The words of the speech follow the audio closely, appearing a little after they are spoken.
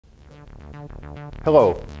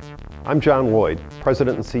Hello, I'm John Lloyd,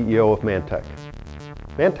 President and CEO of MANTEC.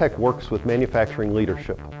 MANTEC works with manufacturing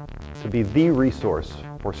leadership to be the resource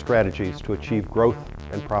for strategies to achieve growth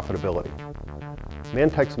and profitability.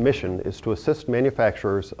 MANTEC's mission is to assist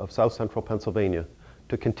manufacturers of South Central Pennsylvania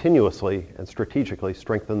to continuously and strategically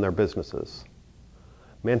strengthen their businesses.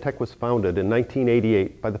 MANTEC was founded in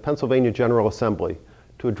 1988 by the Pennsylvania General Assembly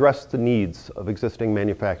to address the needs of existing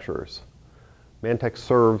manufacturers. MANTEC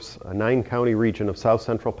serves a 9-county region of South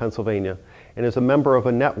Central Pennsylvania and is a member of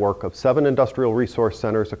a network of 7 industrial resource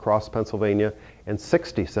centers across Pennsylvania and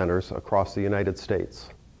 60 centers across the United States.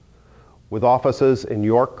 With offices in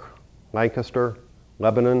York, Lancaster,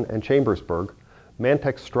 Lebanon and Chambersburg,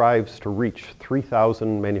 MANTEC strives to reach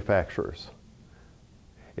 3,000 manufacturers.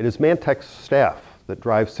 It is MANTEC's staff that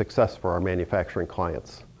drives success for our manufacturing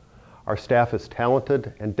clients. Our staff is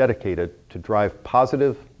talented and dedicated to drive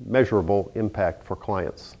positive, measurable impact for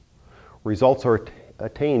clients. Results are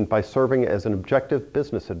attained by serving as an objective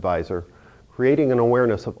business advisor, creating an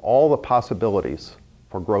awareness of all the possibilities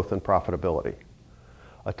for growth and profitability.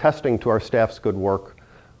 Attesting to our staff's good work,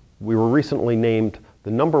 we were recently named the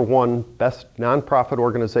 #1 best nonprofit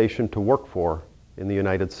organization to work for in the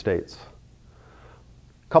United States.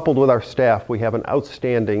 Coupled with our staff, we have an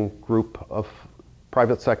outstanding group of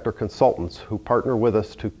private sector consultants who partner with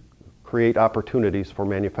us to create opportunities for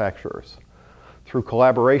manufacturers. Through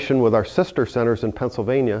collaboration with our sister centers in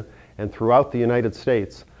Pennsylvania and throughout the United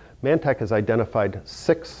States, MANTEC has identified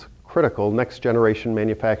 6 critical next-generation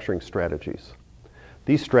manufacturing strategies.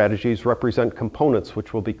 These strategies represent components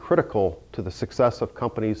which will be critical to the success of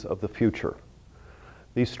companies of the future.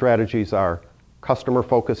 These strategies are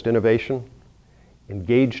customer-focused innovation,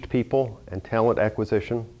 engaged people and talent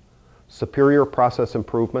acquisition, superior process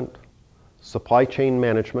improvement, supply chain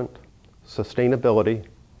management, sustainability,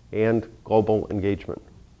 and global engagement.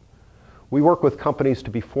 We work with companies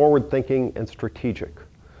to be forward-thinking and strategic.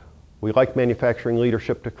 We like manufacturing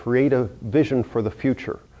leadership to create a vision for the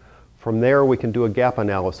future. From there, we can do a gap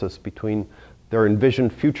analysis between their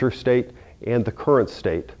envisioned future state and the current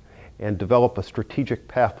state and develop a strategic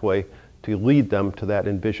pathway to lead them to that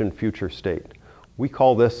envisioned future state. We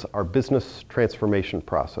call this our business transformation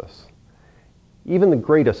process. Even the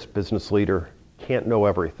greatest business leader can't know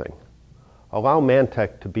everything. Allow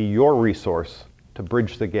MANTEC to be your resource to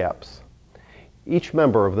bridge the gaps. Each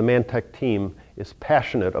member of the MANTEC team is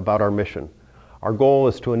passionate about our mission. Our goal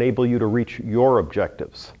is to enable you to reach your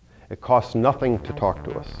objectives. It costs nothing to talk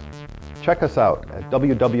to us. Check us out at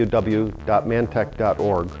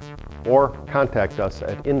www.mantec.org or contact us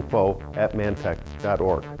at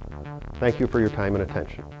info@mantec.org. Thank you for your time and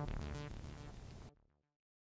attention.